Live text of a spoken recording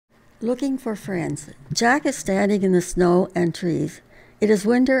Looking for friends. Jack is standing in the snow and trees. It is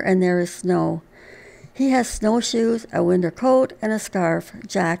winter and there is snow. He has snowshoes, a winter coat, and a scarf.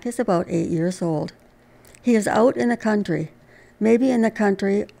 Jack is about 8 years old. He is out in the country, maybe in the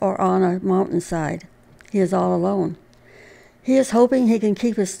country or on a mountainside. He is all alone. He is hoping he can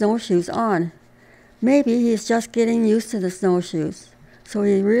keep his snowshoes on. Maybe he is just getting used to the snowshoes, so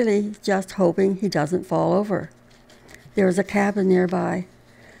he really just hoping he doesn't fall over. There is a cabin nearby.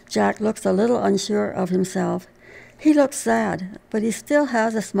 Jack looks a little unsure of himself. He looks sad, but he still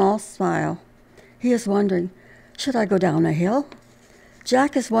has a small smile. He is wondering, should I go down a hill?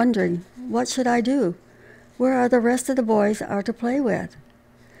 Jack is wondering, what should I do? Where are the rest of the boys are to play with?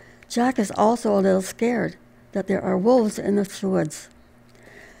 Jack is also a little scared that there are wolves in the woods.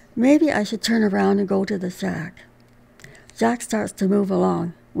 Maybe I should turn around and go to the shack. Jack starts to move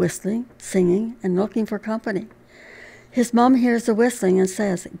along, whistling, singing, and looking for company. His mom hears the whistling and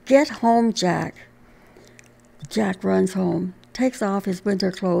says, "Get home, Jack." Jack runs home, takes off his winter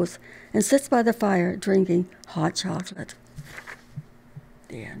clothes, and sits by the fire drinking hot chocolate.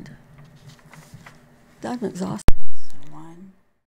 The end. I'm exhausted.